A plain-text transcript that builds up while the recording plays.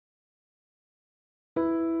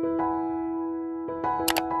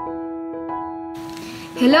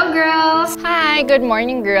Hello girls! Hi, good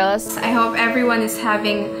morning girls. I hope everyone is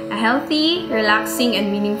having a healthy, relaxing,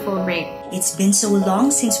 and meaningful break. It's been so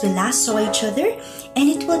long since we last saw each other, and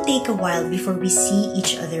it will take a while before we see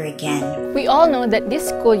each other again. We all know that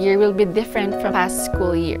this school year will be different from past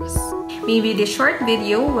school years. Maybe this short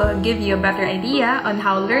video will give you a better idea on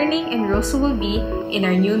how learning in Rosehill will be in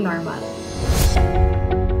our new normal.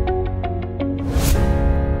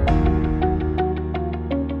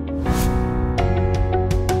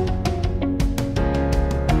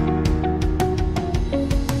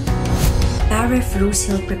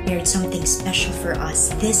 Rosehill prepared something special for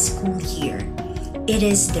us this school year. It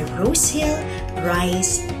is the Rosehill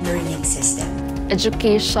RISE learning system.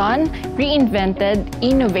 Education reinvented,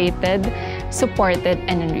 innovated, supported,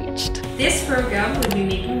 and enriched. This program will be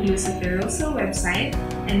making use of the Rosehill website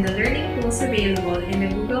and the learning tools available in the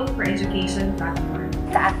Google for Education platform.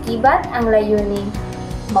 Kaakibat ang layuning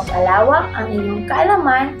mapalawak ang inyong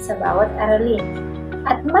kaalaman sa bawat aralin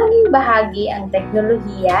at maging bahagi ang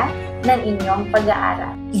teknolohiya ng inyong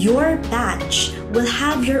pag-aaral. Your batch will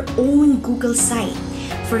have your own Google site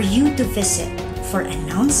for you to visit for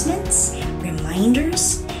announcements,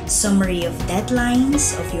 reminders, summary of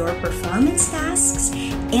deadlines of your performance tasks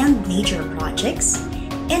and major projects,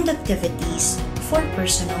 and activities for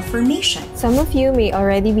personal formation. Some of you may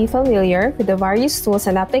already be familiar with the various tools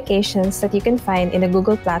and applications that you can find in the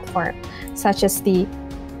Google platform, such as the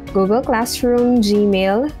Google Classroom,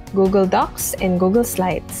 Gmail, Google Docs, and Google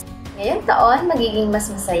Slides. Ngayong taon, magiging mas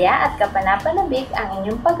masaya at kapanapanabik ang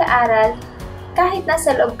inyong pag-aaral kahit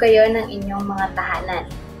nasa loob kayo ng inyong mga tahanan.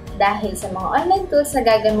 Dahil sa mga online tools na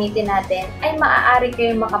gagamitin natin, ay maaari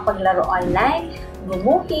kayong makapaglaro online,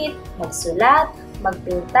 gumuhit, magsulat,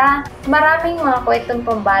 magpinta. Maraming mga kwentong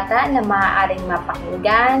pambata na maaaring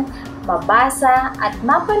mapakinggan, mabasa, at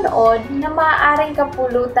mapanood na maaaring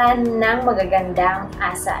kapulutan ng magagandang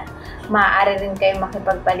asal. Maaari rin kayong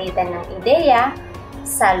makipagpalitan ng ideya,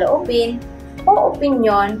 saloobin, o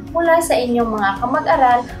opinyon mula sa inyong mga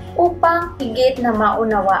kamag-aral upang higit na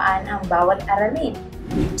maunawaan ang bawat aralin.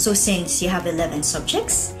 So since you have 11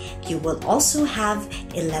 subjects, you will also have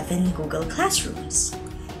 11 Google Classrooms.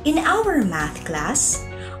 In our math class,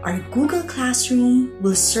 our Google Classroom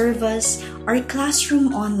will serve as our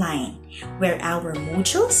classroom online, where our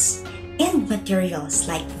modules and materials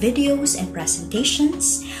like videos and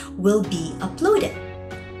presentations will be uploaded.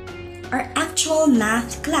 Our actual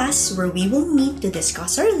math class, where we will meet to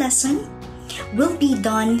discuss our lesson, will be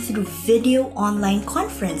done through video online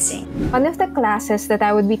conferencing. One of the classes that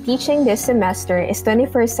I would be teaching this semester is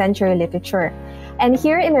 21st Century Literature. And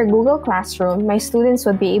here in our Google Classroom, my students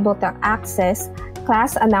would be able to access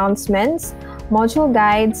class announcements, module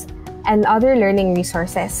guides, and other learning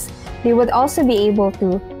resources. They would also be able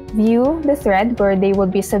to view the thread where they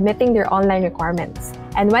would be submitting their online requirements.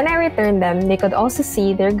 And when I return them, they could also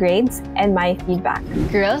see their grades and my feedback.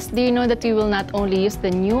 Girls, do you know that we will not only use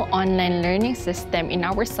the new online learning system in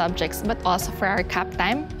our subjects, but also for our cap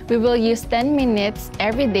time? We will use 10 minutes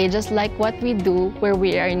every day, just like what we do where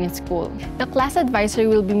we are in school. The class advisor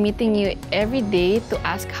will be meeting you every day to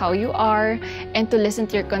ask how you are and to listen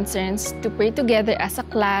to your concerns, to pray together as a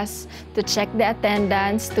class, to check the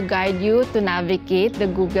attendance, to guide you to navigate the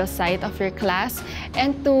Google site of your class,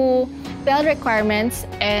 and to tell requirements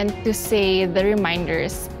and to say the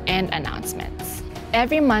reminders and announcements.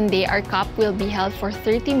 Every Monday, our COP will be held for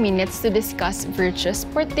 30 minutes to discuss virtues,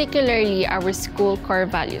 particularly our school core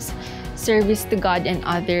values: service to God and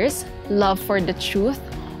others, love for the truth,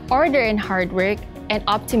 order and hard work, and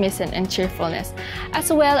optimism and cheerfulness,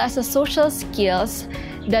 as well as the social skills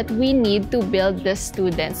that we need to build the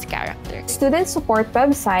student's character. Student support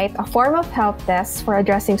website, a form of help desk for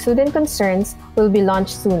addressing student concerns, will be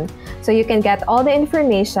launched soon, so you can get all the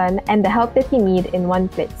information and the help that you need in one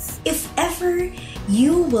place. If ever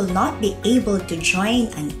you will not be able to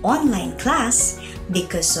join an online class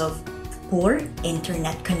because of poor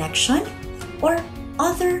internet connection or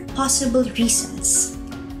other possible reasons,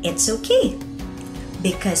 it's okay,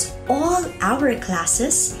 because all our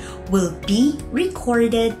classes will be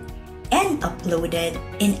recorded and uploaded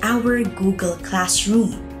in our Google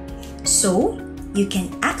Classroom, so you can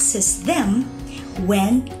access them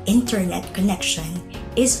when internet connection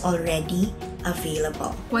is already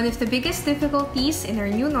available. One of the biggest difficulties in our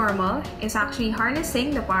new normal is actually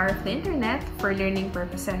harnessing the power of the internet for learning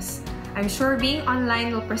purposes. I'm sure being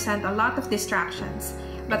online will present a lot of distractions,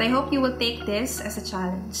 but I hope you will take this as a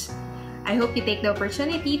challenge. I hope you take the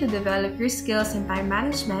opportunity to develop your skills in time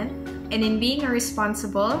management and in being a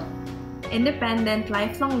responsible independent,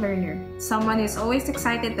 lifelong learner, someone who is always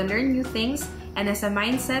excited to learn new things and has a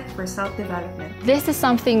mindset for self-development. This is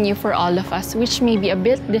something new for all of us, which may be a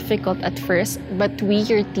bit difficult at first, but we,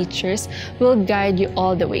 your teachers, will guide you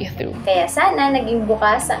all the way through. Kaya sana naging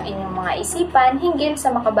bukas ang inyong mga isipan hinggil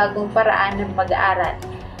sa makabagong paraan ng pag-aaral.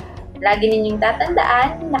 Lagi ninyong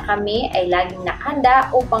tatandaan na kami ay laging nakahanda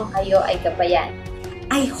upang kayo ay gabayan.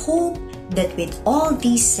 I hope that with all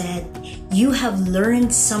these said, you have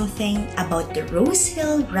learned something about the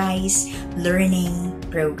Rosehill Rise Learning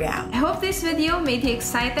Program. I hope this video made you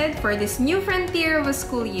excited for this new frontier of a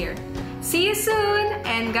school year. See you soon,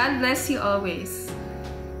 and God bless you always.